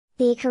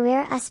The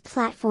ecareer usps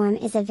platform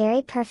is a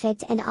very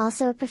perfect and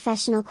also a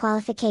professional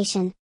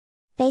qualification.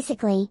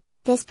 Basically,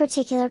 this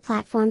particular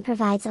platform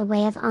provides a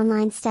way of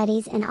online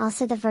studies and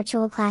also the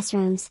virtual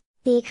classrooms.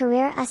 The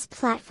ecareer usps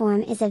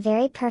platform is a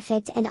very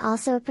perfect and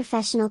also a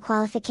professional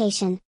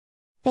qualification.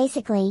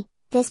 Basically,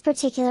 this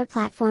particular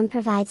platform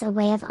provides a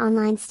way of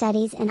online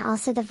studies and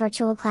also the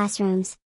virtual classrooms.